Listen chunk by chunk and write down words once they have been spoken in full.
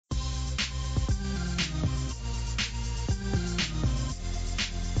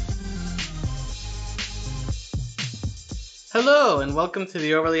Hello, and welcome to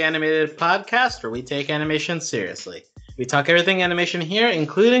the Overly Animated podcast, where we take animation seriously. We talk everything animation here,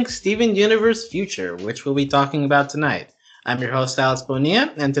 including Steven Universe Future, which we'll be talking about tonight. I'm your host, Alex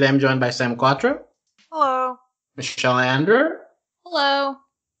Bonilla, and today I'm joined by Sam Quattro. Hello. Michelle Andrew. Hello.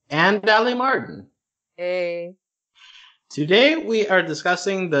 And Ali Martin. Hey. Today we are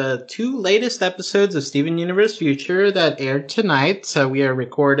discussing the two latest episodes of Steven Universe Future that aired tonight. So we are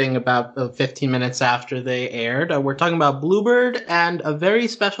recording about 15 minutes after they aired. We're talking about Bluebird and a very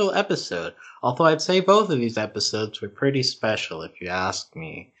special episode. Although I'd say both of these episodes were pretty special, if you ask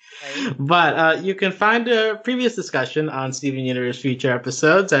me. Right. But you can find a previous discussion on Steven Universe Future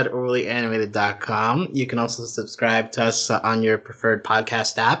episodes at overlyanimated.com. You can also subscribe to us on your preferred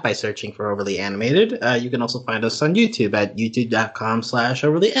podcast app by searching for Overly Animated. You can also find us on YouTube at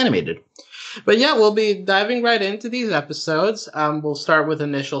youtube.com/overlyanimated. But yeah, we'll be diving right into these episodes. We'll start with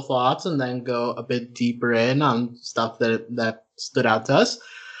initial thoughts and then go a bit deeper in on stuff that stood out to us.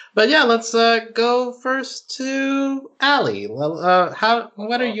 But yeah, let's go first to Ali. Well,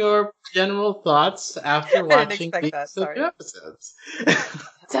 what are your general thoughts after watching these two episodes?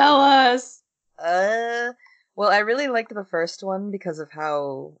 Tell us. Well, I really liked the first one because of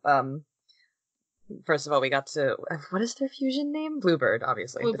how, first of all, we got to, what is their fusion name? Bluebird,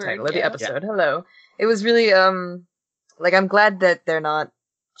 obviously, Bluebird, the title of the episode. Yeah. Hello. It was really, I'm glad that they're not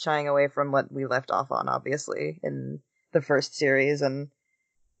shying away from what we left off on, obviously, in the first series, and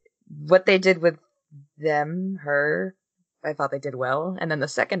what they did with her, I thought they did well. And then the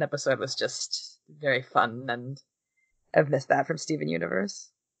second episode was just very fun, and I've missed that from Steven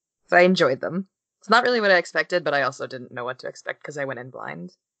Universe. So I enjoyed them. It's not really what I expected, but I also didn't know what to expect because I went in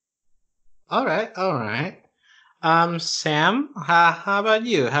blind. All right. Sam, how about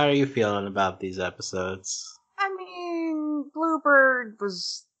you? How are you feeling about these episodes? I mean, Bluebird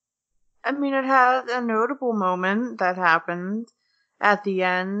was... it had a notable moment that happened at the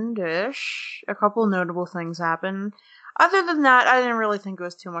end-ish. A couple notable things happened. Other than that, I didn't really think it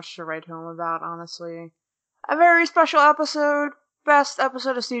was too much to write home about, honestly. A very special episode. Best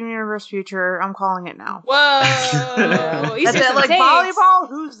episode of Steven Universe Future. I'm calling it now. Whoa! Is it like volleyball?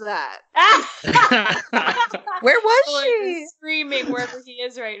 Who's that? Where was she? Screaming wherever he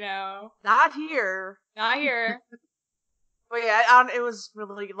is right now. Not here. Not here. But yeah, it was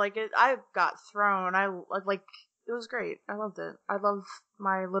really, I got thrown. It was great. I loved it. I love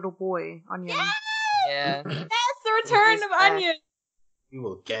my little boy, Onion. Yeah. Yes, the return of Onion. We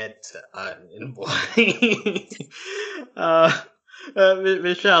will get to Onion Boy.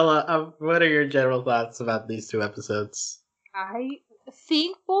 Michelle, what are your general thoughts about these two episodes? I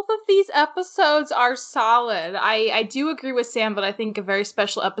think both of these episodes are solid. I do agree with Sam, but I think a very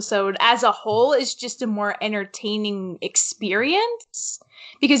special episode as a whole is just a more entertaining experience.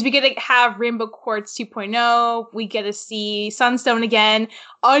 Because we get to have Rainbow Quartz 2.0, we get to see Sunstone again,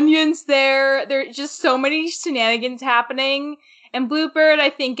 Onion's there, there are just so many shenanigans happening, and Bluebird,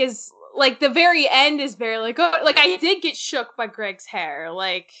 I think, is, the very end is very, I did get shook by Greg's hair,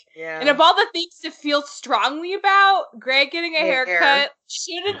 yeah. And of all the things to feel strongly about, Greg getting a haircut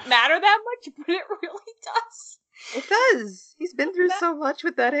shouldn't matter that much, but it really does. It does. He's been through so much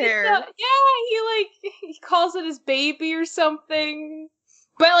with that hair. He calls it his baby or something.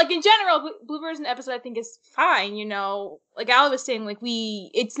 But, in general, Bluebird's an episode I think is fine, Like Ali was saying,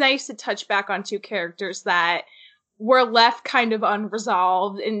 it's nice to touch back on two characters that were left kind of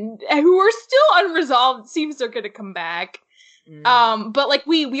unresolved and who are still unresolved. It seems they're going to come back. Mm. But,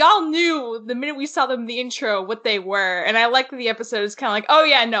 we all knew the minute we saw them in the intro what they were. And I like the episode is kind of all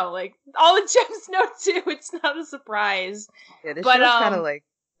the gems know too. It's not a surprise. Yeah, this show's kind of,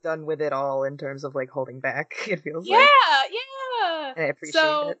 done with it all in terms of, holding back, it feels like. Yeah. And I appreciate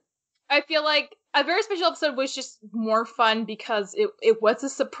it. I feel like a very special episode was just more fun because it was a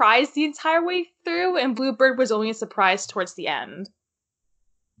surprise the entire way through, and Bluebird was only a surprise towards the end.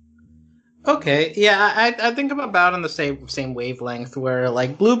 Okay, yeah, I think I'm about on the same wavelength where,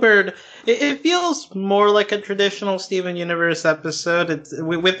 Bluebird, it feels more like a traditional Steven Universe episode. It's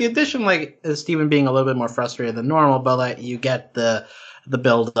with the addition, Steven being a little bit more frustrated than normal, but, you get the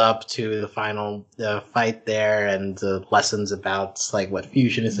build up to the final fight there and the lessons about what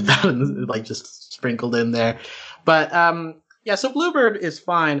fusion is about and just sprinkled in there. But yeah, so Bluebird is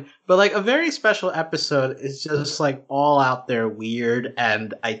fine, but a very special episode is just all out there weird,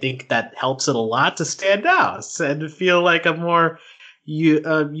 and I think that helps it a lot to stand out and to feel like a more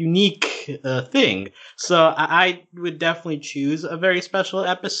unique thing. So I would definitely choose a very special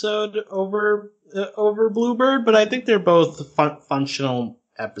episode over Bluebird, but I think they're both functional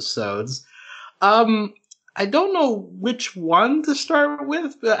episodes. I don't know which one to start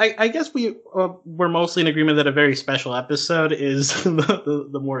with, but I guess we're mostly in agreement that a very special episode is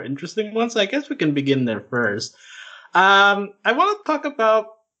the more interesting one. So I guess we can begin there first. I want to talk about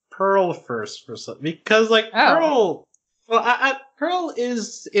Pearl first because like Pearl, well, Pearl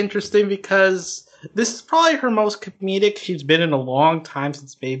is interesting because this is probably her most comedic she's been in a long time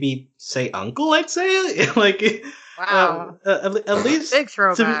since maybe say Uncle. I'd say like Wow. at least Big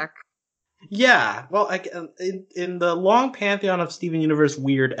throwback. yeah, well, in the long pantheon of Steven Universe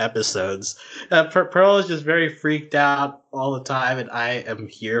weird episodes, Pearl is just very freaked out all the time, and I am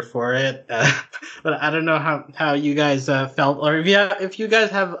here for it. But I don't know how you guys felt, or if you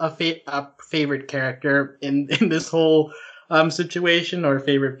guys have a favorite character in this whole situation or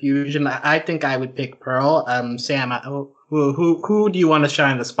favorite fusion. I think I would pick Pearl. Sam, who do you want to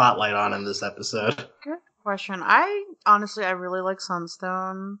shine the spotlight on in this episode? Good question. I really like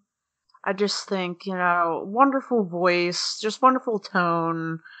Sunstone. I just think, wonderful voice, just wonderful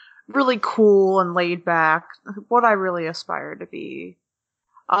tone, really cool and laid back. What I really aspire to be.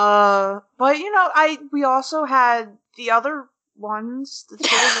 But we also had the other ones, the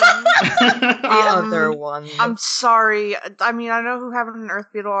children. The other one. I'm sorry. I mean, I know who Heaven and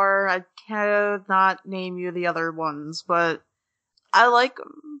Earth Beetle are. I cannot name you the other ones, but I like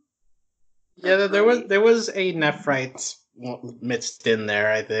them. Yeah, there was a Nephrite mixed in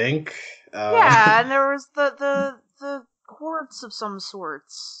there, I think. Yeah, and there was the quartz of some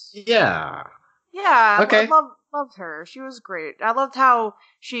sorts. Yeah. Yeah, okay. I loved her. She was great. I loved how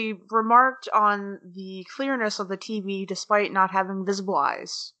she remarked on the clearness of the TV despite not having visible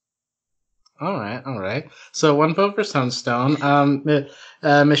eyes. All right. So one vote for Sunstone.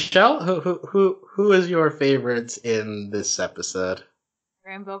 Michelle, who is your favorite in this episode?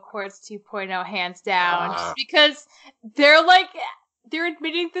 Rainbow Quartz 2.0 hands down. Just because they're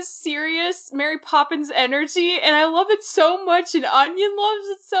admitting this serious Mary Poppins energy, and I love it so much, and Onion loves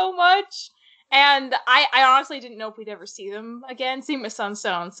it so much. And I honestly didn't know if we'd ever see them again. Same with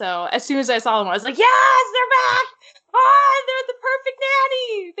Sunstone. So as soon as I saw them, I was like, yes, they're back! Oh, they're the perfect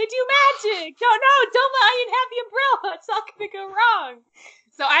nanny! They do magic! No, don't let Onion have the umbrella! It's all gonna go wrong!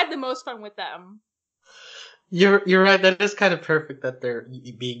 So I had the most fun with them. You're right. That is kind of perfect that they're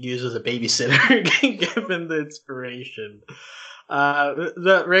being used as a babysitter, given the inspiration.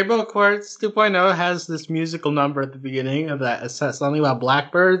 The Rainbow Quartz 2.0 has this musical number at the beginning that says something about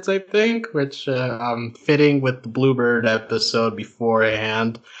blackbirds, I think, which fitting with the Bluebird episode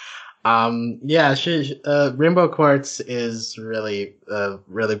beforehand. Rainbow Quartz is really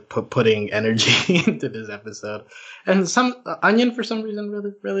putting energy into this episode, and Onion for some reason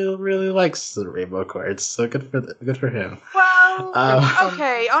really likes the Rainbow Quartz, so good for him. Well,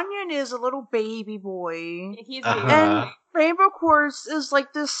 okay, Onion is a little baby boy, He's and Rainbow Quartz is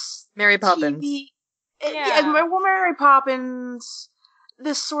like this Mary Poppins. TV, Mary Poppins,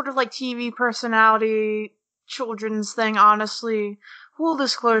 this sort of like TV personality, children's thing. Honestly. Full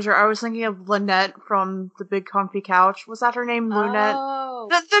disclosure, I was thinking of Lynette from The Big Comfy Couch. Was that her name, Lynette? Oh.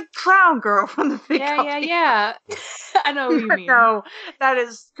 The clown girl from The Big Comfy Couch. I know what you mean. No, that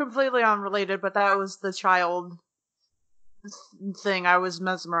is completely unrelated, but that was the child thing I was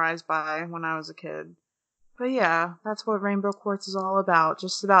mesmerized by when I was a kid. But yeah, that's what Rainbow Quartz is all about.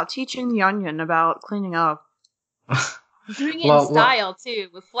 Just about teaching the Onion about cleaning up. Doing it in style, too,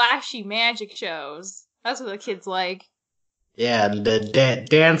 with flashy magic shows. That's what the kids like. Yeah, the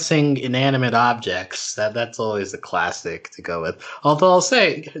dancing inanimate objects. That's always a classic to go with. Although I'll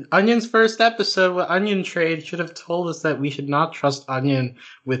say, Onion's first episode with Onion Trade should have told us that we should not trust Onion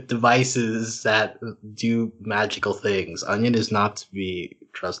with devices that do magical things. Onion is not to be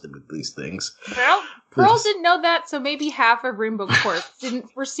trusted with these things. Well, Pearl didn't know that, so maybe half of Rainbow Quartz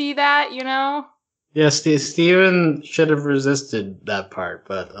didn't foresee that, Yes, Steven should have resisted that part,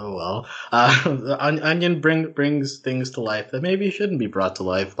 but oh well. Onion brings things to life that maybe shouldn't be brought to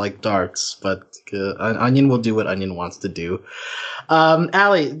life, like darts, but Onion will do what Onion wants to do.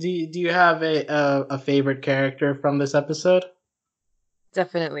 Allie, do you have a favorite character from this episode?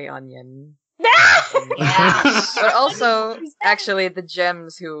 Definitely Onion. But also, actually, the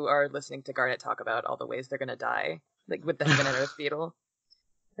gems who are listening to Garnet talk about all the ways they're gonna die, like with the Heaven and Earth Beetle.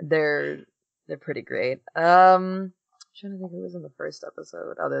 They're pretty great. I'm trying to think who was in the first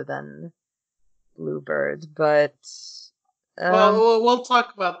episode other than Bluebird, but well, we'll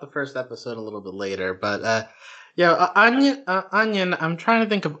talk about the first episode a little bit later. But Onion. I'm trying to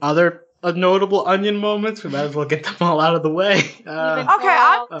think of other notable Onion moments. We might as well get them all out of the way. I'm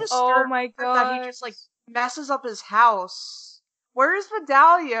disturbed oh my god, that he just like messes up his house Where's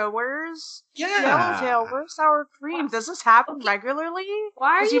Vidalia? Where's Yeah. Yellowtail? Where's Sour Cream? Does this happen regularly?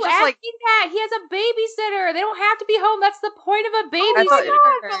 Why are Is he you just, asking like- that? He has a babysitter. They don't have to be home. That's the point of a I babysitter.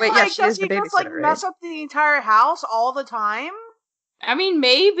 thought- But, Wait, yeah, like, she does is the he just, like, babysitter, mess right? up the entire house all the time? I mean,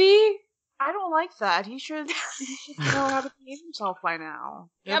 maybe. I don't like that. He should know how to behave himself by now.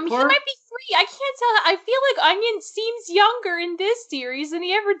 I mean, he might be 3. I can't tell. I feel like Onion seems younger in this series than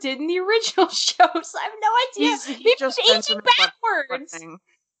he ever did in the original shows. I have no idea. Maybe just he's spent too aging much time backwards. reflecting.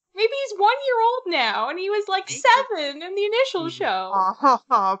 Maybe he's 1 year old now, and he was like 7 in the initial show.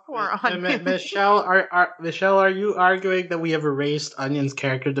 Oh, poor Onion. Michelle, are you arguing that we have erased Onion's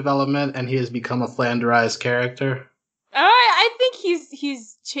character development and he has become a flanderized character? I think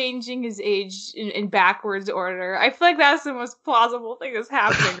he's changing his age in backwards order. I feel like that's the most plausible thing that's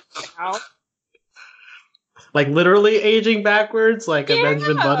happening now. Like literally aging backwards, like a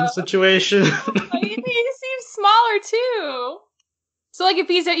Benjamin Button situation. He seems smaller too. So like if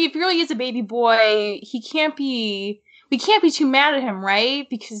he really is a baby boy, we can't be too mad at him, right?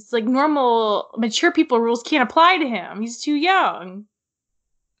 Because like normal mature people rules can't apply to him. He's too young.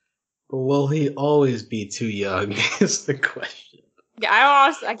 But will he always be too young is the question. Yeah,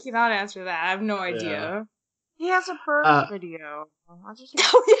 I cannot answer that. I have no idea. He has a birth video. I just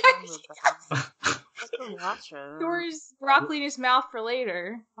Oh, yeah, Let's go watch it. Store's broccoli in his mouth for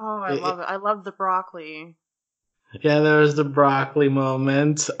later. Oh, I love it. I love the broccoli. Yeah, there was the broccoli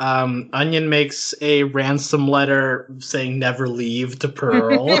moment. Onion makes a ransom letter saying never leave to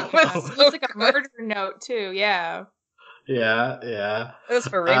Pearl. It was like a murder note too, yeah. Yeah. It was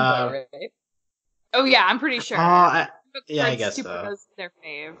for Rainbow, right? Oh yeah, I'm pretty sure. I Fred's guess super so. knows their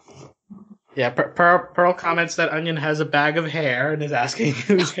fave. Yeah, Pearl comments that Onion has a bag of hair and is asking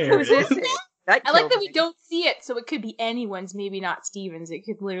whose hair Who's it is. it? That I like killed that we me. don't see it, so it could be anyone's, maybe not Steven's. It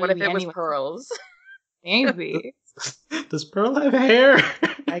could literally What if be it was anyone's. Pearl's? Maybe. Does Pearl have hair?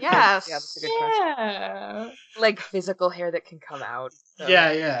 I can't- Yes. Yeah, that's a good question. Yeah. Like physical hair that can come out. So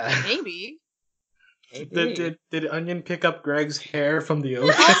Yeah. Maybe. maybe. Did Onion pick up Greg's hair from the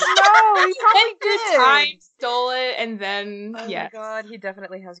ocean? Oh no, he Went probably through did. time, stole it, and then Oh yeah. my god, he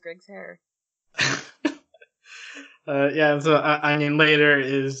definitely has Greg's hair. So Onion later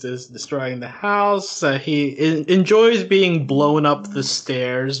is destroying the house. He enjoys being blown up the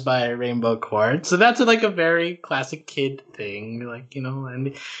stairs by Rainbow Quartz. So that's like a very classic kid thing, like, you know.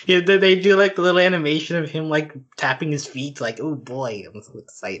 And they do like the little animation of him like tapping his feet, like, oh boy, I'm so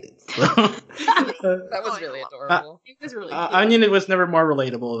excited. That was really adorable. It was really cute. Onion, it was never more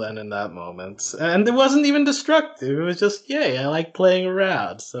relatable than in that moment, and it wasn't even destructive. It was just, yay, I like playing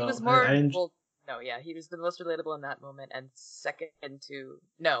around. So He was more. I Well, no, yeah, he was the most relatable in that moment, and second to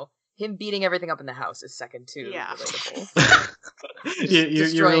him beating everything up in the house is second to Yeah. relatable. you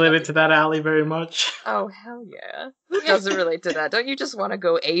destroying related to that alley very much. Oh hell yeah! Who doesn't relate to that? Don't you just want to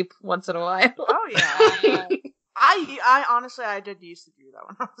go ape once in a while? Oh yeah. I honestly I did used to do that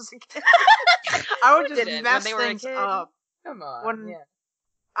when I was a kid. I would Who just didn't? mess When they were a things kid? up. Come on, When yeah.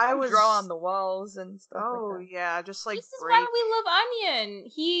 I would was draw on the walls and stuff. Oh like yeah, just like This is break. why we love Onion.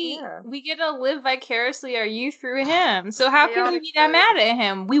 Yeah. We get to live vicariously our youth through him. So how can we Chaotic be that good. mad at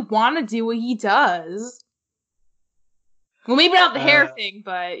him? We want to do what he does. Well, maybe not the hair thing,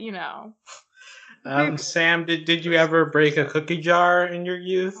 but you know. Sam, did you ever break a cookie jar in your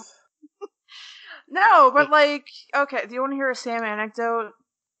youth? No, but like, okay. Do you want to hear a Sam anecdote?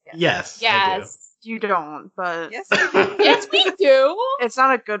 Yes. Yes. You don't, but Yes. Yes, we do. it's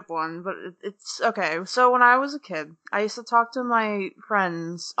not a good one. But it's okay. So when I was a kid, I used to talk to my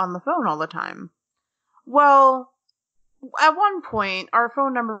friends on the phone all the time. Well, at one point, our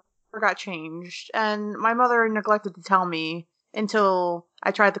phone number got changed, and my mother neglected to tell me until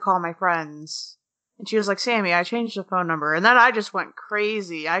I tried to call my friends. And she was like, Sammy, I changed the phone number. And then I just went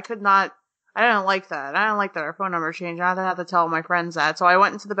crazy. I didn't like that. I didn't like that our phone number changed. I had to tell my friends that. So I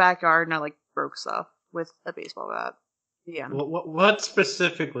went into the backyard and I like broke stuff with a baseball bat. Yeah. What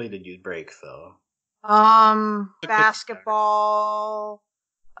specifically did you break, though? Basketball,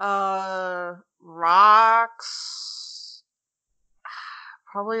 rocks,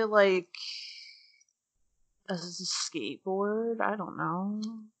 probably like a skateboard. I don't know.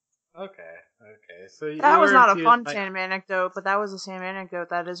 Okay. So That was were not a infused fun by- Sam anecdote, but that was a Sam anecdote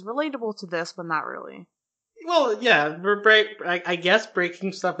that is relatable to this, but not really. Well, yeah, I guess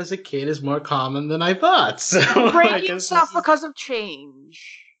breaking stuff as a kid is more common than I thought. So I Breaking guess stuff this is- because of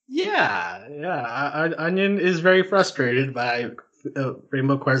change. Yeah. Onion is very frustrated by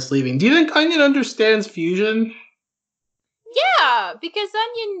Rainbow Quartz leaving. Do you think Onion understands fusion? Yeah, because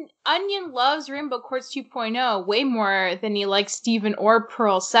Onion loves Rainbow Quartz 2.0 way more than he likes Steven or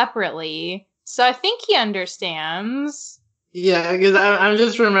Pearl separately. So I think he understands. Yeah, because I'm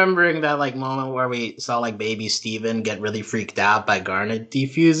just remembering that like moment where we saw like baby Steven get really freaked out by Garnet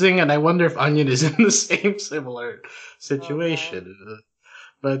defusing, and I wonder if Onion is in the same similar Oh god. situation.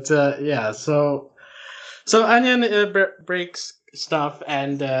 But yeah, so Onion breaks stuff,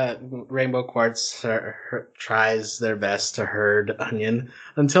 and Rainbow Quartz tries their best to herd Onion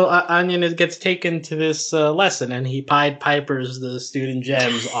until Onion gets taken to this lesson, and he Pied Pipers the student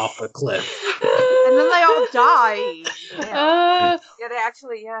gems off a cliff. And then they all die. Yeah. Yeah, they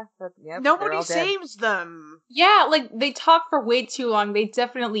actually, yeah. Yep, they're Nobody all dead. saves them. Yeah, like they talked for way too long. They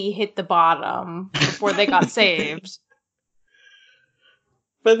definitely hit the bottom before they got saved.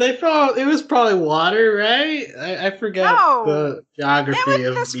 But it was probably water, right? I forget No. the geography Emily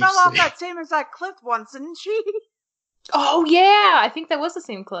of just Beach fell off City. that same exact cliff once, didn't she? Oh yeah, I think that was the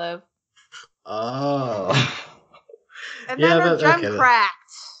same clip. Oh. And Yeah, then her gem okay, cracked.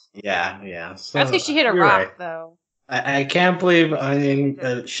 Yeah. So, That's because she hit a you're rock, right. though. I can't believe Onion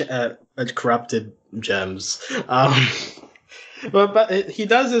corrupted gems. But he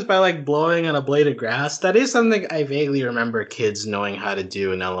does this by like blowing on a blade of grass. That is something I vaguely remember kids knowing how to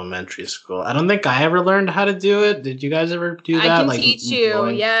do in elementary school. I don't think I ever learned how to do it. Did you guys ever do that? I can like teach you.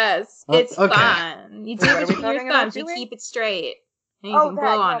 blowing? It's Okay. fun. You do What are it we between your talking about thumbs. You doing? keep it straight. And you Oh, can that,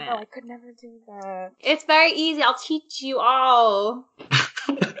 blow yeah, on no, I it. could never do that. It's very easy. I'll teach you all.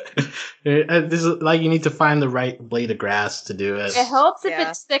 This is like you need to find the right blade of grass to do it. It helps if Yeah.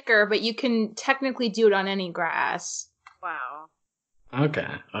 it's thicker, but you can technically do it on any grass. Wow. Okay.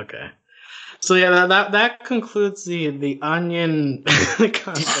 So yeah, that concludes the Onion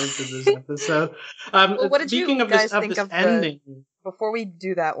content of this episode. Well, what did you Speaking guys of think this of the- ending, Before we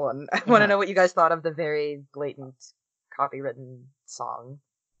do that one, I want to Yeah. know what you guys thought of the very blatant copywritten song.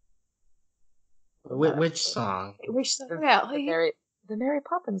 which song? Which The, yeah, the Mary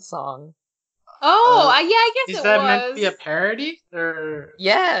Poppins song. Oh, yeah, I guess Is it that was. meant to be a parody? Or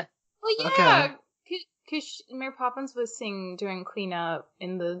Yeah. Well, Okay. yeah, because Mary Poppins was singing during cleanup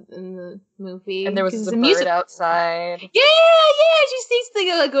in the movie, And there was 'cause the it's a bird musical. outside. Yeah, she sings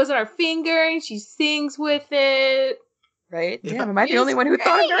the like goes on her finger and she sings with it. Right? If Damn, am I the only It's one who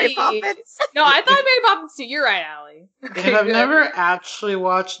thought of Mary great. Poppins? No, I thought Mary Poppins too. You're right, Allie. if I've never actually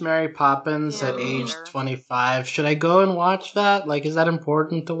watched Mary Poppins Yeah, at me age neither. 25, should I go and watch that? Like, is that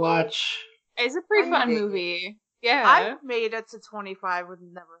important to watch? It's a pretty fun Maybe. movie. Yeah. I've made it to 25 with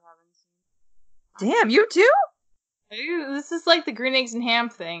never having seen Damn, you too? This is like the green eggs and ham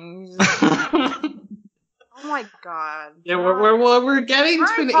thing. it. Oh my god. Yeah, we're getting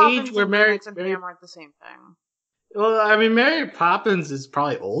to Mary an Poppins age where and Green Eggs and Ham aren't the same thing. Well, I mean, Mary Poppins is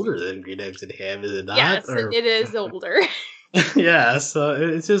probably older than Green Eggs and Ham, is it not? Yes, Or- it is older. Yeah, so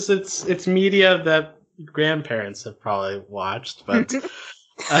it's just it's media that grandparents have probably watched, but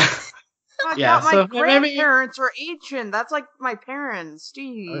I Yeah, thought my so maybe- grandparents were ancient. That's like my parents.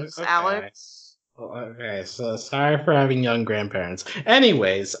 Jeez, Okay. Alex. Okay, so sorry for having young grandparents.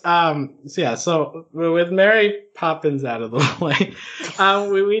 Anyways, so with Mary Poppins out of the way,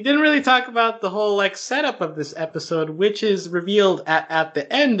 we didn't really talk about the whole like setup of this episode, which is revealed at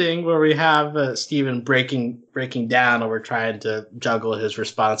the ending where we have Stephen breaking down over trying to juggle his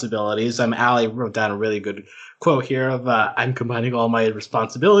responsibilities. Allie wrote down a really good quote here of I'm combining all my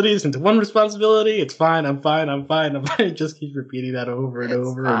responsibilities into one responsibility. It's fine. I'm fine. He just keeps repeating that over and It's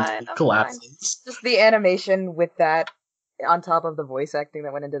over fine, until I'm he fine. collapses. Just the animation with that on top of the voice acting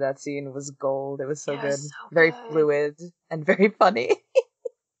that went into that scene was gold. It was so Yeah, good. so Very good. fluid and very funny.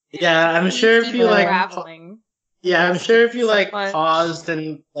 Yeah, I'm sure if you like, traveling. yeah, I'm sure if you So like much. paused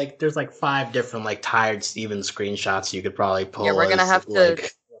and like, there's like 5 different like tired Steven screenshots you could probably pull. Yeah, we're gonna as, have to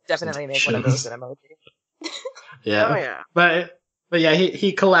like, Definitely make one of those an emoji. Yeah, Oh yeah. but yeah,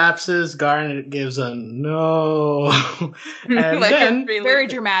 he collapses. Garnet gives a no, and Like, then really- Very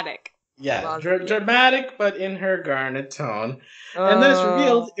dramatic. yeah, Positive. dramatic, but in her Garnet tone. And then it's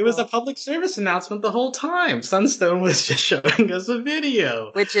revealed it was a public service announcement the whole time. Sunstone was just showing us a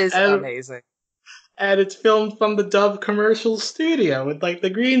video. Which is And- amazing. And it's filmed from the Dove commercial studio with like the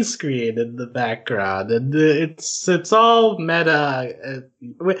green screen in the background, and it's all meta.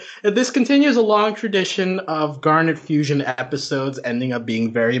 This continues a long tradition of Garnet Fusion episodes ending up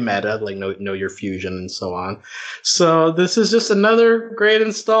being very meta, like know your fusion and so on. So this is just another great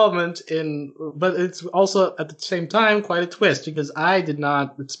installment but it's also at the same time quite a twist because I did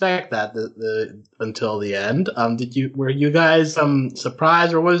not expect that until the end. Were you guys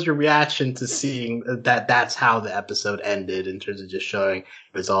surprised, or what was your reaction to seeing that's how the episode ended in terms of just showing it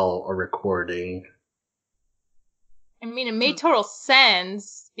was all a recording? I mean, it made total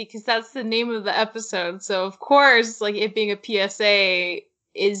sense because that's the name of the episode. So of course, like it being a PSA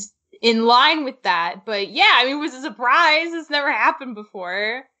is in line with that. But yeah, I mean, it was a surprise. It's never happened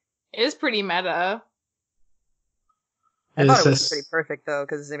before. It is pretty meta. I thought it was pretty perfect though,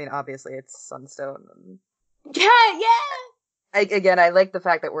 because I mean, obviously it's Sunstone. And... Yeah. I like the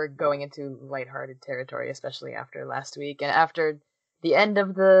fact that we're going into lighthearted territory, especially after last week and after the end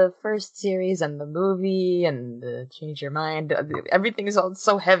of the first series and the movie and the Change Your Mind. Everything is all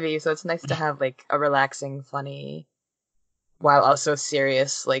so heavy, so it's nice to have like a relaxing, funny, while also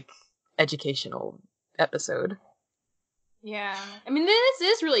serious, like educational episode. Yeah. I mean, this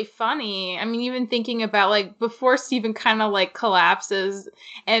is really funny. I mean, even thinking about like before Steven kind of like collapses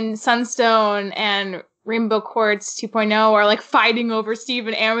and Sunstone and Rainbow Quartz 2.0 are like fighting over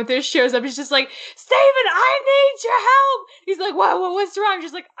Steven. Amethyst shows up. He's just like, Steven, I need your help. He's like, what's wrong?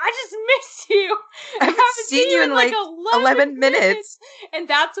 She's like, I just miss you. I haven't seen you in like 11 minutes. And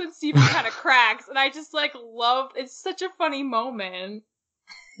that's when Steven kind of cracks. And I just like love, it's such a funny moment.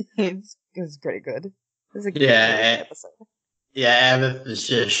 It's pretty good. It's a good episode. Yeah, Amethyst is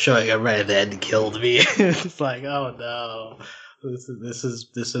just showing up right at the end and killed me. It's like, oh no. This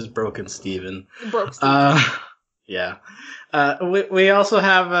is broken Steven. Broke Steven. Yeah. We also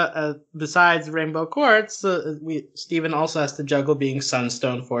have besides Rainbow Quartz, Steven also has to juggle being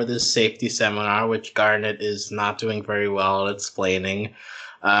Sunstone for this safety seminar, which Garnet is not doing very well at explaining.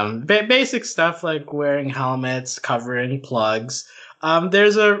 Basic stuff like wearing helmets, covering plugs.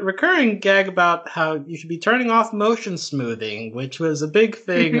 There's a recurring gag about how you should be turning off motion smoothing, which was a big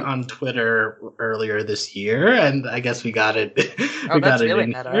thing on Twitter earlier this year, and I guess we got it. That's really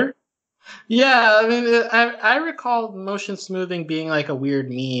meta. Here. Yeah, I mean, I recall motion smoothing being like a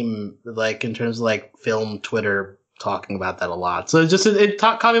weird meme, like in terms of like film Twitter talking about that a lot. So it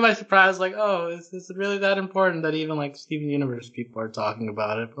caught me by surprise. Like, oh, is it really that important that even like Steven Universe people are talking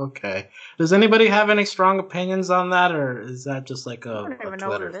about it? Okay. Does anybody have any strong opinions on that, or is that just like a I don't even know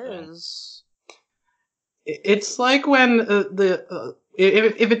what it is. It's like when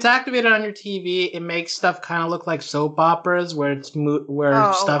if it's activated on your TV, it makes stuff kind of look like soap operas where stuff is moving.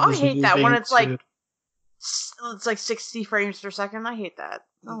 I hate that when it's like 60 frames per second. I hate that.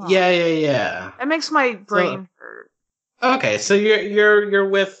 Oh. Yeah. It makes my brain hurt. Okay, so you're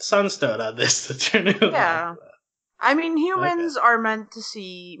with Sunstone on this. Yeah. I mean, humans are meant to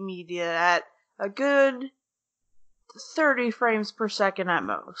see media at a good 30 frames per second at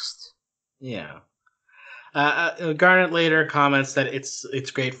most. Yeah. Garnet later comments that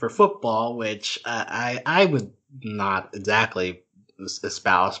it's great for football, which I would not exactly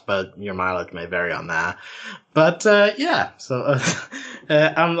espouse, but your mileage may vary on that. But yeah, so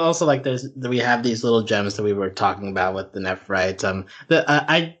I'm also like we have these little gems that we were talking about with the Nephrite.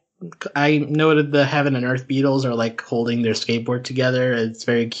 I noted the Heaven and Earth Beetles are like holding their skateboard together. It's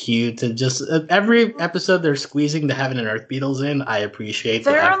very cute. And just every episode they're squeezing the Heaven and Earth Beetles in. I appreciate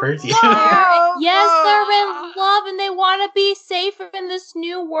the effort. Yes, they're in love and they want to be safe in this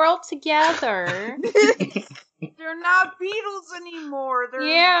new world together. They're not beetles anymore. They're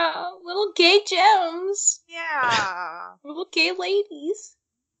little gay gems. Yeah, little gay ladies.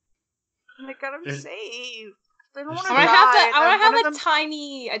 They gotta be saved. They don't want to die. I want to have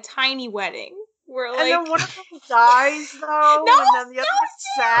a tiny wedding where like. And then one of them dies though, and then the other one's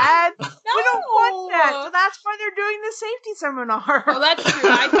sad. No. We don't want that, so that's why they're doing the safety seminar. Oh, that's true.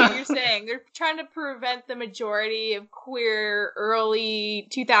 I see what you're saying. They're trying to prevent the majority of queer early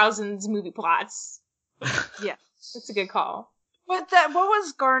 2000s movie plots. Yeah, that's a good call. But what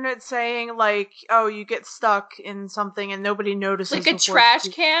was Garnet saying? Like, oh, you get stuck in something and nobody notices. Like a trash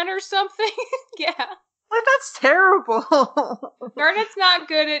can or something? Yeah. Like, that's terrible. Garnet's not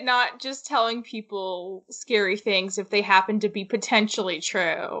good at not just telling people scary things if they happen to be potentially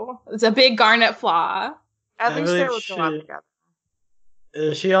true. It's a big Garnet flaw. At least they would go out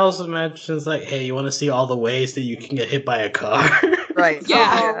together. She also mentions, like, hey, you want to see all the ways that you can get hit by a car? Right.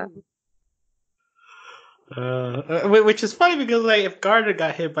 Yeah. Which is funny because like if Garnet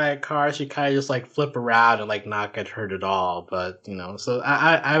got hit by a car, she kind of just like flip around and like not get hurt at all. But so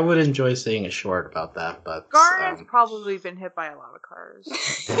I would enjoy seeing a short about that. But Garnet's probably been hit by a lot of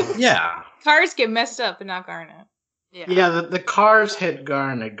cars. Yeah, cars get messed up, but not Garnet. Yeah. The cars hit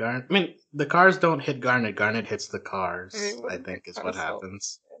Garnet. I mean, the cars don't hit Garnet. Garnet hits the cars. I think is what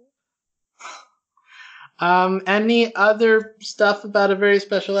happens. Any other stuff about a very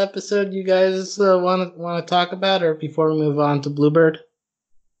special episode you guys want to talk about, or before we move on to Bluebird?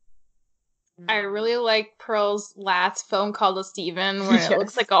 I really like Pearl's last phone call to Steven, where it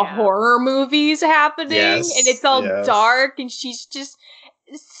looks like a horror movie's happening, and it's all dark, and she's just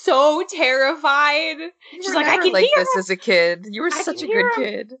so terrified. She's like, I can like hear this him. As a kid. You were such a good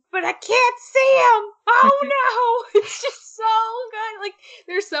kid. But I can't see him. Oh no! It's just so good. Like,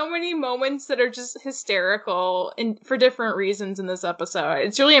 there's so many moments that are just hysterical and for different reasons in this episode.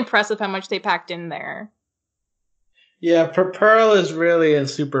 It's really impressive how much they packed in there. Yeah, Pearl is really in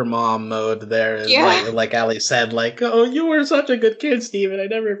super mom mode there. And Yeah. like Ali said, like, oh, you were such a good kid, Steven. I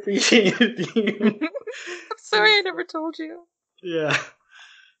never appreciated you. I'm sorry I never told you. Yeah.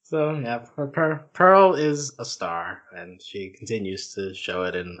 So, yeah, Pearl is a star, and she continues to show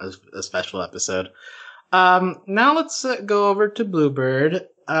it in a special episode. Now let's go over to Bluebird.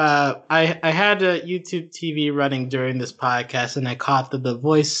 I had a YouTube TV running during this podcast, and I caught that the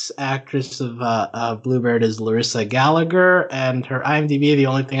voice actress of Bluebird is Larissa Gallagher, and her IMDb, the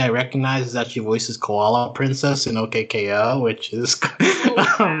only thing I recognize is that she voices Koala Princess in OKKO, which is...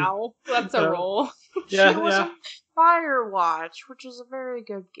 Oh, wow. That's a role. Yeah, She was in Firewatch, which is a very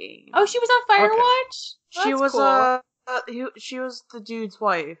good game. Oh, she was on Firewatch? She That's was cool. she was the dude's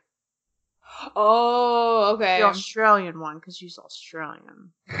wife. Oh, okay. The Australian one, because she's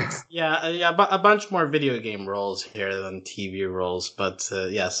Australian. Yeah, a bunch more video game roles here than TV roles, but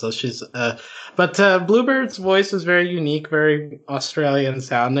yeah, so she's but Bluebird's voice is very unique, very Australian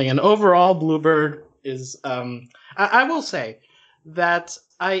sounding, and overall Bluebird is I will say that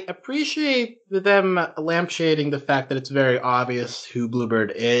I appreciate them lampshading the fact that it's very obvious who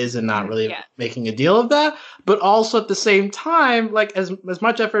Bluebird is and not really making a deal of that. But also at the same time, like as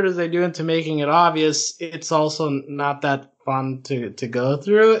much effort as they do into making it obvious, it's also not that fun to go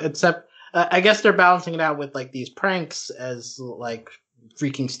through. Except I guess they're balancing it out with like these pranks as like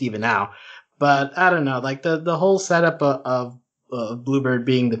freaking Steven out. But I don't know, like the whole setup of Bluebird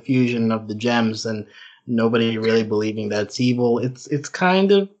being the fusion of the gems and nobody really believing that it's evil. It's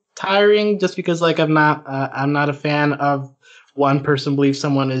kind of tiring just because like I'm not a fan of one person believes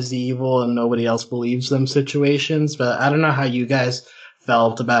someone is evil and nobody else believes them situations. But I don't know how you guys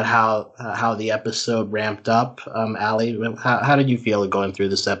felt about how the episode ramped up. Ali, how did you feel going through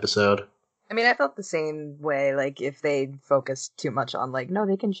this episode? I mean, I felt the same way. Like if they focused too much on like, no,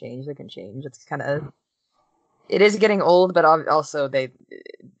 they can change. It's kind of, it is getting old, but also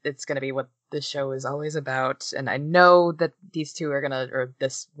it's going to be what the show is always about. And I know that these two are gonna, or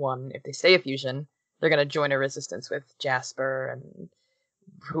this one, if they stay a fusion, they're gonna join a resistance with Jasper and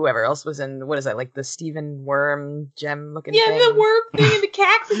whoever else was in, what is that, like the Steven worm gem looking thing? Yeah, the worm thing and the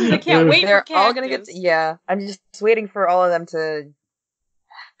cactuses. I can't wait They're for cactus. all gonna get I'm just waiting for all of them to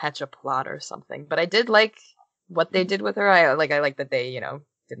hatch a plot or something. But I did like what they did with her. I like that they,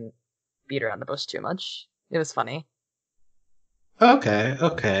 didn't beat around the bush too much. It was funny.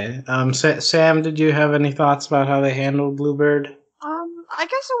 Okay. Sam, did you have any thoughts about how they handled Bluebird? I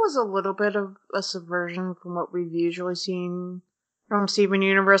guess it was a little bit of a subversion from what we've usually seen from Steven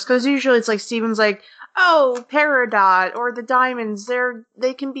Universe, because usually it's like Steven's like, oh, Peridot or the Diamonds,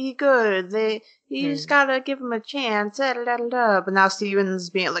 they can be good. You just gotta give them a chance. Da, da, da, da. But now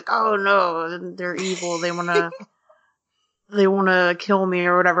Steven's being like, oh no, they're evil. They wanna kill me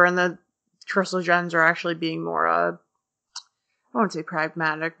or whatever. And the Crystal Gems are actually being more I won't say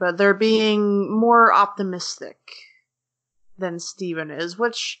pragmatic, but they're being more optimistic than Steven is,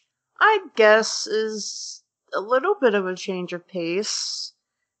 which I guess is a little bit of a change of pace,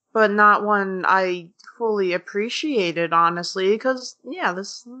 but not one I fully appreciated, honestly, because, yeah,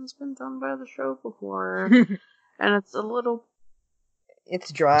 this has been done by the show before, and it's a little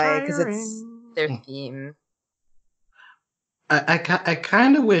It's dry, because it's tiring. their theme. I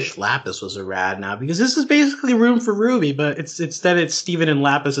kind of wish Lapis was a rad now, because this is basically Room for Ruby, but instead it's Steven and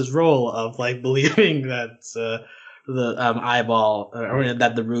Lapis's role of like believing that the eyeball or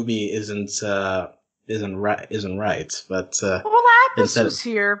that the ruby isn't right. But Well, Lapis was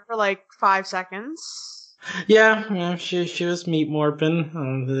here for like 5 seconds. Yeah, she was meat morping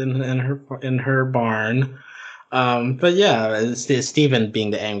in her barn. But yeah, Steven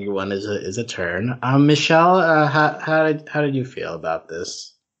being the angry one is a turn. Michelle, how did you feel about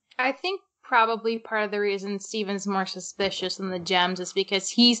this? I think probably part of the reason Steven's more suspicious than the gems is because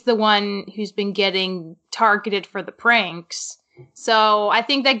he's the one who's been getting targeted for the pranks. So I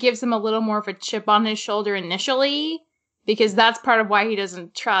think that gives him a little more of a chip on his shoulder initially, because that's part of why he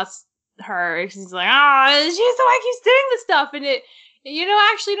doesn't trust her. He's like, she's the one who keeps doing this stuff, and it,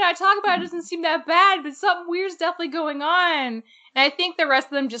 actually, I talk about it, doesn't seem that bad, but something weird's definitely going on. And I think the rest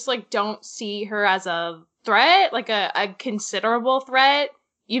of them just like don't see her as a threat, like a considerable threat.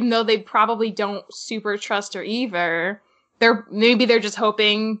 Even though they probably don't super trust her either. Maybe they're just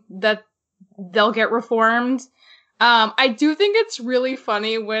hoping that they'll get reformed. I do think it's really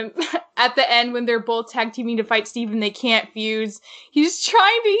funny when, at the end, when they're both tag teaming to fight Steven, they can't fuse. He's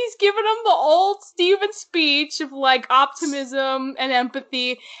giving them the old Steven speech of, like, optimism and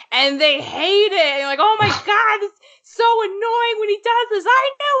empathy, and they hate it. And you're like, oh my god, it's so annoying when he does this.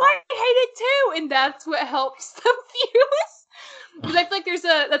 I know, I hate it too! And that's what helps them fuse. Because I feel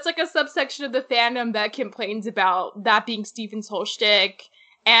like that's like a subsection of the fandom that complains about that being Steven's whole shtick,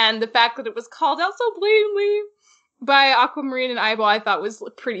 and the fact that it was called out so blatantly by Aquamarine and Eyeball, I thought was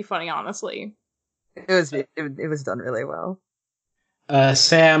pretty funny, honestly. It was done really well.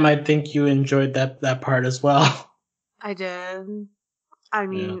 Sam, I think you enjoyed that part as well. I did. I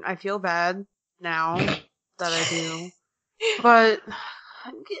mean, I feel bad now that I do. But,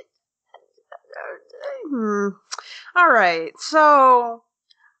 alright, so,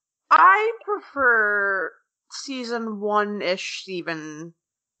 I prefer season 1-ish Steven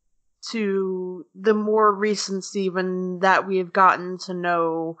to the more recent Steven that we've gotten to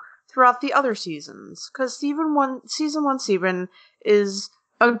know throughout the other seasons. Because season 1 Steven is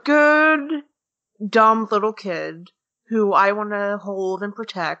a good, dumb little kid who I want to hold and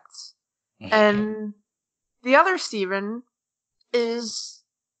protect. And the other Steven is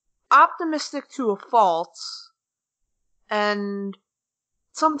optimistic to a fault, and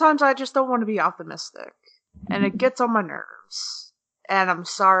sometimes I just don't want to be optimistic. And it gets on my nerves. And I'm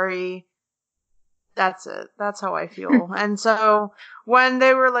sorry. That's it. That's how I feel. And so, when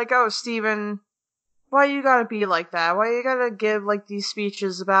they were like, oh, Steven, why you gotta be like that? Why you gotta give, like, these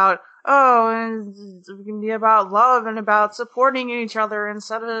speeches about, oh, and it can be about love and about supporting each other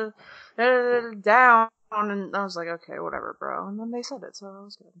instead of down. And I was like, okay, whatever, bro. And then they said it, so it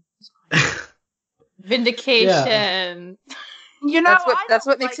was good. It was fine. Vindication. You know, that's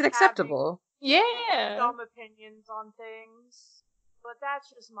what makes it acceptable. Yeah. Dumb opinions on things. But that's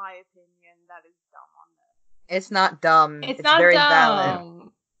just my opinion. That is dumb on this. It's not dumb. It's not very dumb.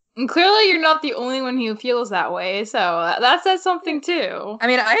 valid. And clearly you're not the only one who feels that way, so that says something too. I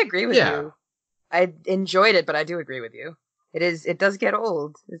mean, I agree with you. I enjoyed it, but I do agree with you. It does get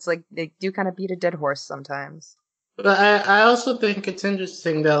old. It's like, they do kind of beat a dead horse sometimes. But I also think it's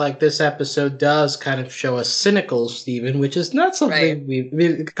interesting that, like, this episode does kind of show a cynical Steven, which is not something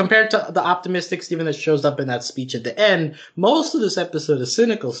we compared to the optimistic Steven that shows up in that speech at the end. Most of this episode is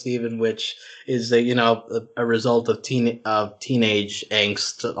cynical Steven, which is a result of teenage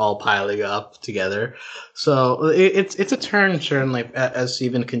angst all piling up together. So it's a turn certainly as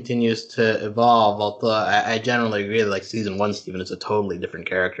Steven continues to evolve. Although I generally agree that, like, season 1 Steven is a totally different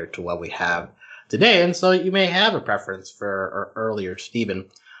character to what we have today, and so you may have a preference for earlier Steven.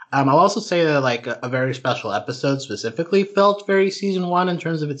 I'll also say that, like, a very special episode specifically felt very season 1 in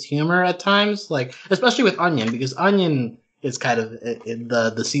terms of its humor at times, like, especially with Onion, because Onion is kind of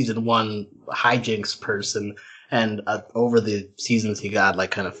the season 1 hijinks person, and over the seasons he got,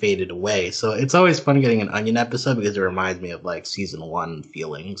 like, kind of faded away. So it's always fun getting an Onion episode because it reminds me of, like, season 1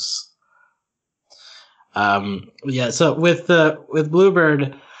 feelings. So with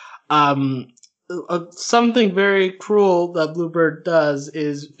Bluebird, something very cruel that Bluebird does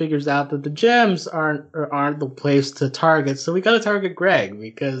is figures out that the gems aren't the place to target, so we gotta target Greg,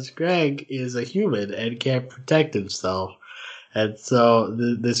 because Greg is a human and can't protect himself. And so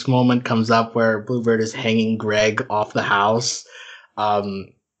this moment comes up where Bluebird is hanging Greg off the house.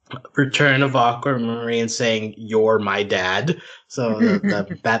 Return of Aquamarine saying, "You're my dad." So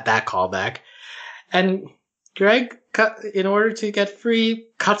that callback. And Greg, in order to get free,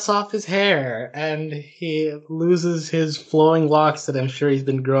 cuts off his hair, and he loses his flowing locks that I'm sure he's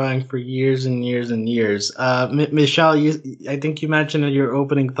been growing for years and years and years. Michelle, I think you mentioned in your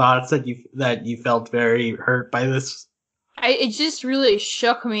opening thoughts that you felt very hurt by this. It just really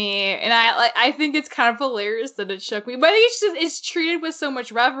shook me, and I think it's kind of hilarious that it shook me. But I think it's treated with so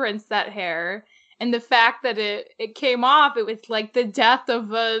much reverence, that hair. And the fact that it came off, it was like the death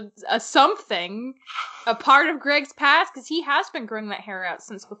of a something, a part of Greg's past, because he has been growing that hair out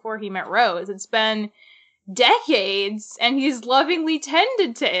since before he met Rose. It's been decades, and he's lovingly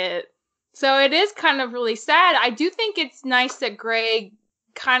tended to it. So it is kind of really sad. I do think it's nice that Greg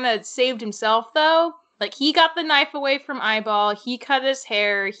kind of saved himself, though. Like, he got the knife away from Eyeball, he cut his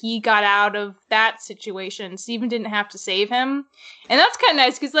hair, he got out of that situation. Steven didn't have to save him. And that's kind of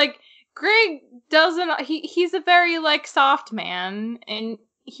nice, because, like, Greg he's a very, like, soft man, and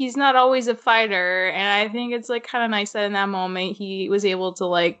he's not always a fighter, and I think it's, like, kind of nice that in that moment he was able to,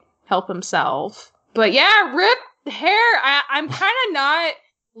 like, help himself. But yeah, rip hair. I'm kind of not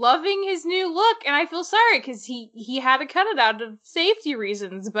loving his new look, and I feel sorry, because he had to cut it out of safety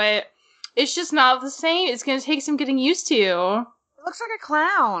reasons, but it's just not the same. It's gonna take some getting used to. He looks like a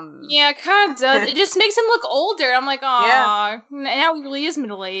clown. Yeah, it kind of does. It just makes him look older. I'm like, aw, now he really is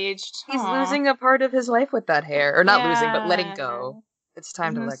middle-aged. He's Aw. losing a part of his life with that hair. Or not losing, but letting Yeah. go. It's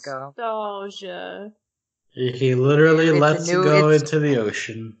time to let go. Nostalgia. He literally It's a lets new- it go it's- into the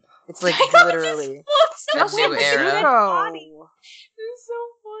ocean. It's like I know, literally it just looks a so new funny. era. It's so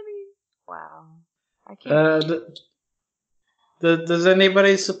funny. Wow. I can't. Does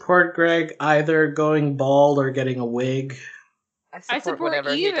anybody support Greg either going bald or getting a wig? I support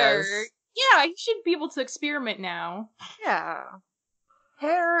whatever he either. does. Yeah, he should be able to experiment now. Yeah.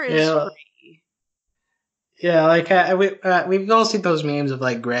 Hair is Yeah. free. Yeah, like we've all seen those memes of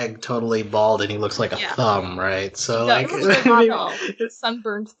like Greg totally bald and he looks like a thumb, right? So Yeah, like, he looks like a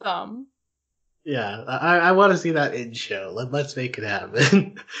sunburned thumb. yeah, I want to see that in show. Let's make it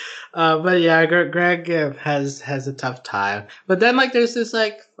happen. But yeah, Greg has a tough time. But then like there's this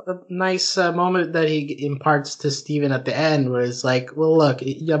like a nice moment that he imparts to Steven at the end, where it's like, well, look,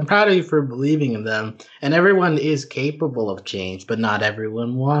 I'm proud of you for believing in them, and everyone is capable of change, but not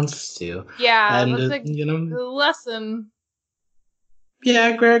everyone wants to. Yeah, And that's like you know, the lesson.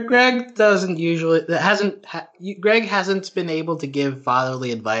 yeah, Greg doesn't usually Greg hasn't been able to give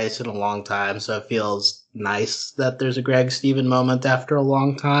fatherly advice in a long time, so it feels nice that there's a Greg Steven moment after a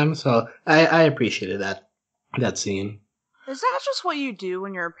long time. So I appreciated that scene. Is that just what you do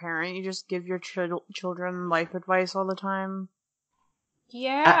when you're a parent? You just give your children life advice all the time?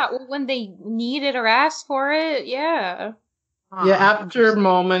 Yeah, well, when they need it or ask for it, yeah. Yeah, after Interesting.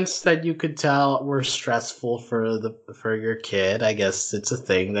 moments that you could tell were stressful for your kid, I guess it's a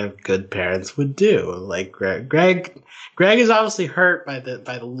thing that good parents would do. Like Greg is obviously hurt by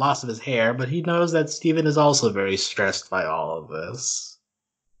the loss of his hair, but he knows that Steven is also very stressed by all of this.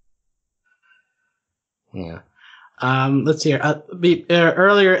 Yeah. Let's see here.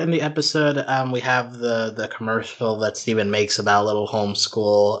 Earlier in the episode, we have the commercial that Steven makes about little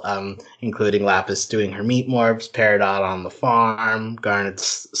homeschool, including Lapis doing her meat morphs, Peridot on the farm,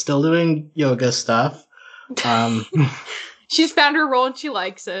 Garnet's still doing yoga stuff. She's found her role and she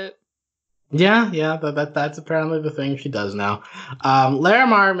likes it. Yeah, that's apparently the thing she does now.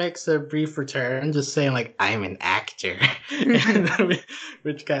 Larimar makes a brief return, just saying like, "I'm an actor,"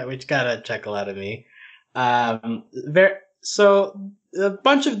 which got a chuckle out of me. So a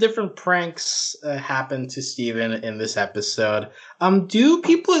bunch of different pranks happen to Steven in this episode. Do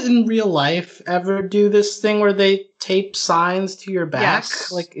people in real life ever do this thing where they tape signs to your back?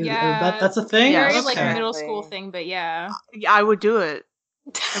 Yes. Like, Yeah, that's a thing? Yes. Very like a Okay. middle school thing, but yeah. Yeah, I would do it.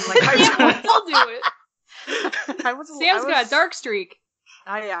 I'm like, Yeah, we'll do it. I was. Sam's got a dark streak.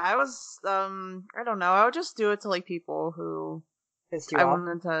 I was. I don't know. I would just do it to like people who Pissed you I off.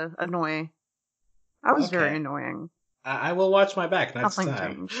 wanted to annoy. I was very Okay. annoying. I will watch my back next Nothing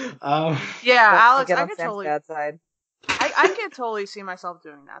time. changed. Um, Yeah, Let's Alex, get I on could Sam's totally. bad side. I can totally see myself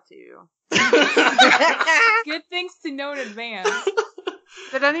doing that to you. Good things to know in advance.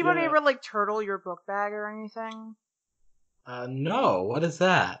 Did anybody Yeah. ever like turtle your book bag or anything? no, what is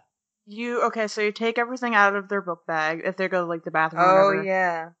that? So you take everything out of their book bag if they go to like the bathroom or Oh whatever,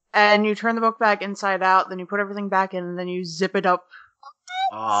 yeah. and you turn the book bag inside out, then you put everything back in, and then you zip it up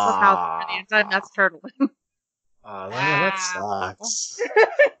somehow on the inside, and that's turtling. Oh, that Wow. sucks.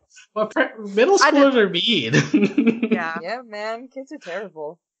 Well, middle schoolers are mean. Yeah. Yeah, man. Kids are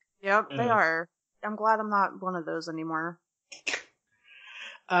terrible. Yep, they Yeah. are. I'm glad I'm not one of those anymore.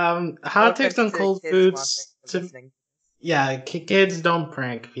 Hot No takes offense on to cold kids foods. watching or listening. Yeah, kids don't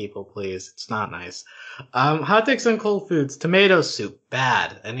prank people, please. It's not nice. Hot takes on cold foods. Tomato soup,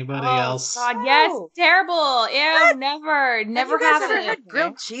 bad. Anybody else? God, yes, No. terrible. Ew, What? never Have you have guys ever it. had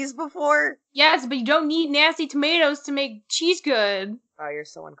grilled cheese before? Yes, but you don't need nasty tomatoes to make cheese good. Oh, you're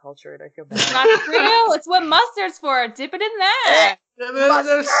so uncultured. I feel It's bad. not true. It's what mustard's for. Dip it in that.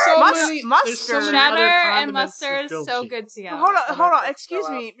 There's so many. There's so many Cheddar other and condiments with mustard is grilled so cheese. good together. Hold on, I'm hold on. about to Excuse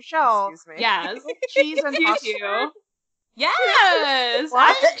throw me, up. Michelle. Excuse me. Yes. Cheese and Excuse mustard. you. Yes.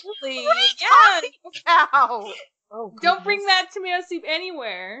 What? Absolutely. Yes. Cow. Oh, Don't bring goodness. that tomato soup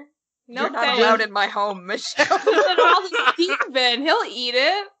anywhere. No You're not thanks. allowed in my home, Michelle. Put it all to Steven. He'll eat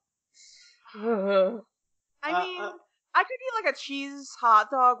it. I mean, I could eat like a cheese hot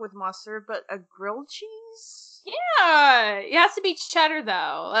dog with mustard, but a grilled cheese? Yeah. It has to be cheddar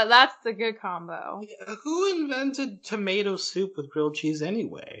though. That's the good combo. Who invented tomato soup with grilled cheese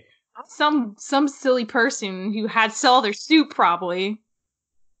anyway? Some silly person who had sell their soup probably.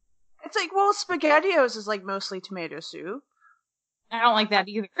 It's like, well, SpaghettiOs is like mostly tomato soup. I don't like that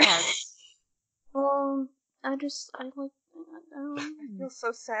either. Well, I like. I feel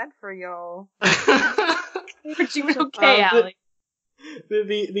so sad for y'all. But you okay, Uh, Alex?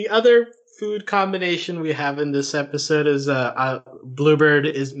 The other food combination we have in this episode is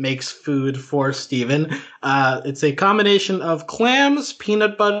Bluebird makes food for Steven. It's a combination of clams,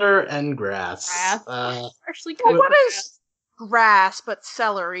 peanut butter, and grass. Actually, What is grass but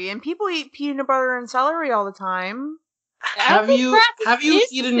celery? And people eat peanut butter and celery all the time. Have you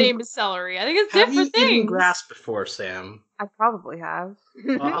eaten the same as celery? I think it's have you different things. eaten grass before, Sam? I probably have.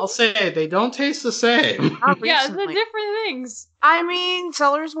 Well, I'll say they don't taste the same. Not Yeah, recently. they're different things. I mean,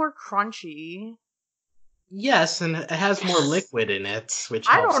 celery's more crunchy. Yes, and it has more liquid in it, which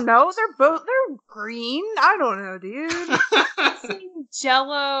I helps. don't know. They're green. I don't know, dude.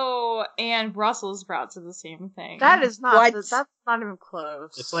 Jello and Brussels sprouts are the same thing. That is not. What? That's not even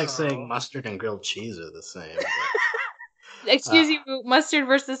close. It's like saying mustard and grilled cheese are the same. Excuse you, mustard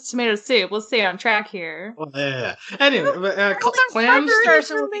versus tomato soup. Let's stay on track here. Well, yeah. Anyway, clams.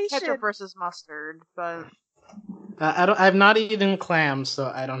 Comparison would be ketchup versus mustard, but I've not eaten clams,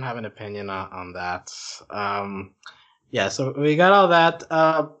 so I don't have an opinion on that. Yeah, so we got all that.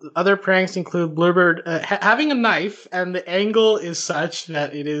 Other pranks include Bluebird having a knife, and the angle is such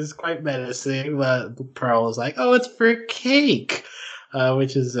that it is quite menacing. Pearl is like, "Oh, it's for cake,"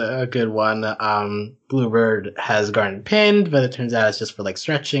 which is a good one. Bluebird has Garnet pinned, but it turns out it's just for like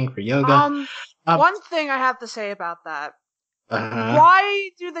stretching for yoga. One thing I have to say about that: Uh-huh. why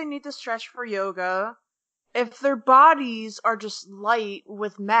do they need to stretch for yoga if their bodies are just light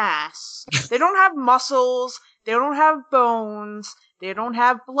with mass? They don't have muscles. They don't have bones. They don't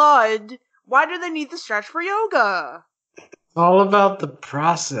have blood. Why do they need to stretch for yoga? All about the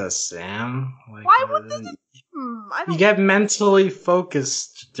process, Sam. Like, Why would they? I don't. You get mentally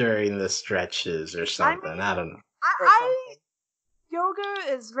focused during the stretches or something. I don't know.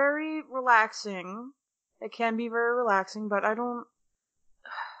 Yoga is very relaxing. It can be very relaxing, but I don't.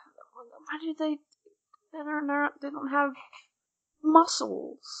 Why do they? They don't have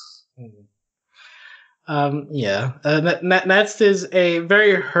muscles. Yeah. Next is a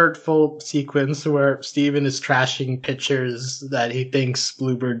very hurtful sequence where Steven is trashing pictures that he thinks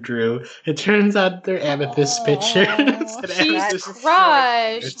Bluebird drew. It turns out they're amethyst pictures. She's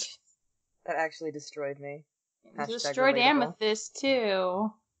crushed. That actually destroyed me. Destroyed #relatable. amethyst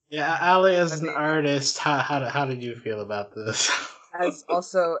too. Yeah, Ali, as an artist, how did you feel about this? As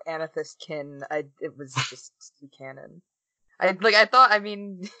also amethystkin, it was just too canon. I thought,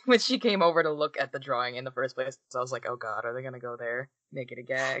 when she came over to look at the drawing in the first place, I was like, oh god, are they gonna go there? Make it a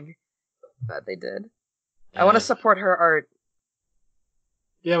gag? But they did. I want to support her art.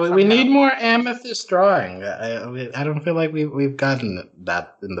 Yeah, we need more amethyst drawing. I don't feel like we've gotten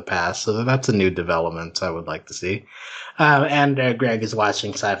that in the past, so that's a new development I would like to see. And Greg is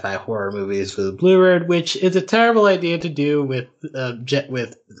watching sci-fi horror movies with Bluebird, which is a terrible idea to do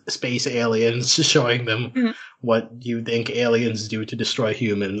with space aliens, showing them what you think aliens do to destroy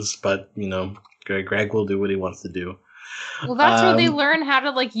humans. But Greg will do what he wants to do. Well, that's where they learn how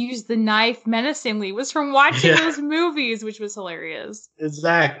to use the knife menacingly. Was from watching those movies, which was hilarious.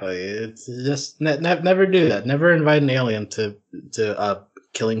 Exactly. It's just never do that. Never invite an alien to a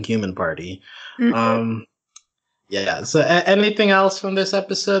killing human party. Yeah. So, anything else from this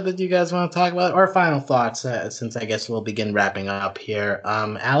episode that you guys want to talk about, or final thoughts? Since I guess we'll begin wrapping up here.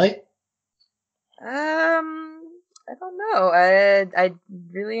 Ali? I don't know. I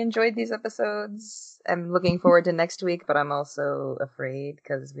really enjoyed these episodes. I'm looking forward to next week, but I'm also afraid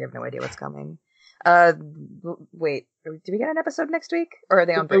because we have no idea what's coming. Wait, do we get an episode next week, or are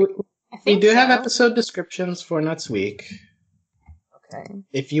they on break? We do have episode descriptions for next week. Okay.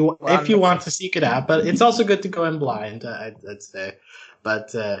 If you want to seek it out, but it's also good to go in blind, I'd say.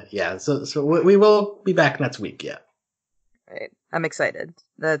 But yeah, so we will be back next week. Yeah. Right. I'm excited.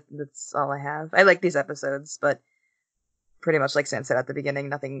 That's all I have. I like these episodes, but pretty much like Sam said at the beginning,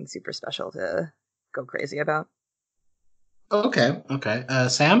 nothing super special to go crazy about. Okay.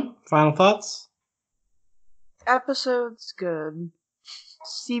 Sam, final thoughts? Episode's good.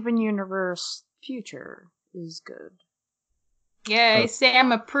 Steven Universe future is good. Yay,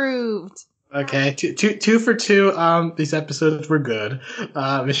 Sam approved. Okay, two for two. These episodes were good.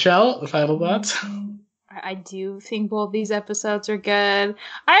 Michelle, final thoughts? I do think both these episodes are good.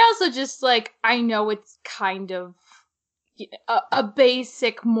 I also just I know it's kind of a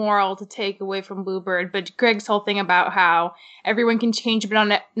basic moral to take away from Bluebird, but Greg's whole thing about how everyone can change,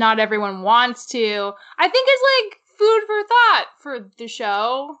 but not everyone wants to, I think is food for thought for the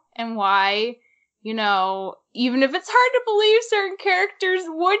show, and why, even if it's hard to believe certain characters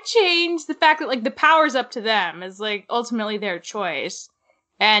would change, the fact that the power's up to them is ultimately their choice.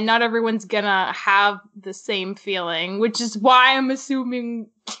 And not everyone's gonna have the same feeling, which is why I'm assuming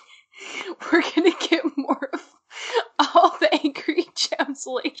we're gonna get more of all the angry gems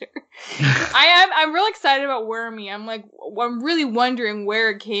later. I'm real excited about Wormy. I'm really wondering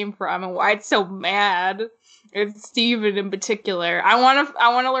where it came from and why it's so mad. It's Steven in particular. I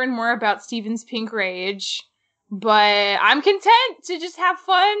want to learn more about Steven's pink rage, but I'm content to just have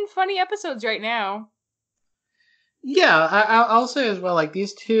funny episodes right now. Yeah, I'll say as well, like,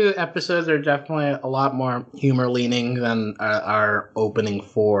 these two episodes are definitely a lot more humor leaning than our opening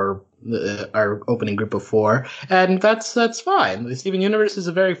group of four, and that's fine. The Steven Universe is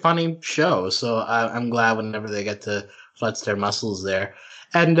a very funny show, so I'm glad whenever they get to flex their muscles there.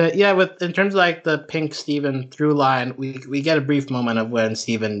 And in terms of like the pink Steven through line, we get a brief moment of when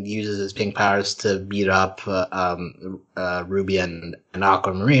Steven uses his pink powers to beat up Ruby and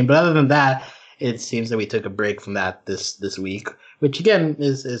Aquamarine, but other than that, it seems that we took a break from that this week, which again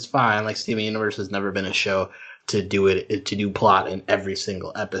is fine. Like, Steven Universe has never been a show to do plot in every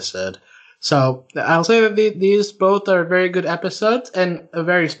single episode. So I'll say that these both are very good episodes, and a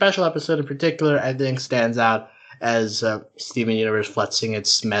very special episode in particular I think stands out as Steven Universe flexing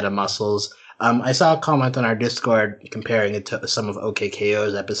its meta muscles. I saw a comment on our Discord comparing it to some of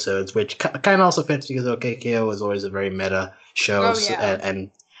OKKO's episodes, which kind of also fits because OKKO was always a very meta show. Oh, yeah. And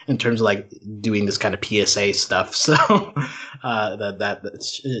in terms of like doing this kind of PSA stuff. So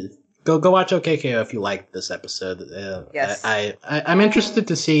go watch OKKO if you like this episode. Yes. I'm interested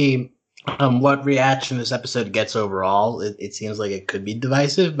to see what reaction this episode gets overall. It seems like it could be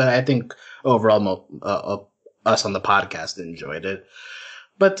divisive, but I think overall us on the podcast enjoyed it.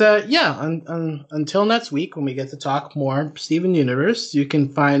 But until next week when we get to talk more Steven Universe, you can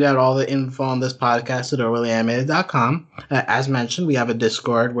find out all the info on this podcast at overlyanimated.com. As mentioned, we have a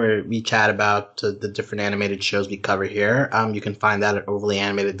Discord where we chat about the different animated shows we cover here. You can find that at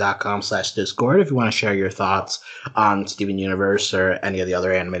overlyanimated.com/Discord if you want to share your thoughts on Steven Universe or any of the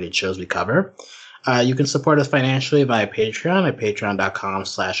other animated shows we cover. You can support us financially via Patreon at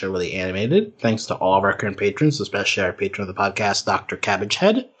patreon.com/overlyanimated. Thanks to all of our current patrons, especially our patron of the podcast, Dr.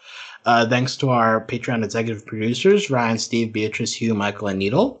 Cabbagehead. Thanks to our Patreon executive producers, Ryan, Steve, Beatrice, Hugh, Michael, and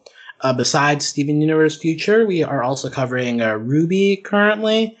Needle. Besides Steven Universe Future, we are also covering Ruby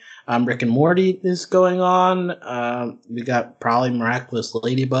currently. Rick and Morty is going on. We got probably Miraculous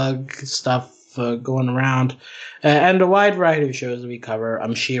Ladybug stuff going around, and a wide variety of shows that we cover.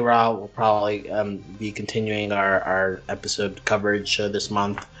 She-Ra will probably be continuing our episode coverage this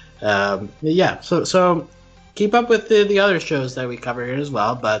month. So keep up with the other shows that we cover here as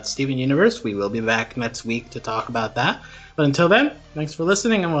well. But Steven Universe, we will be back next week to talk about that. But until then, thanks for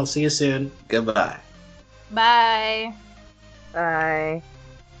listening, and we'll see you soon. Goodbye. Bye. Bye.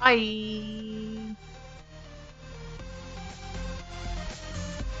 Bye.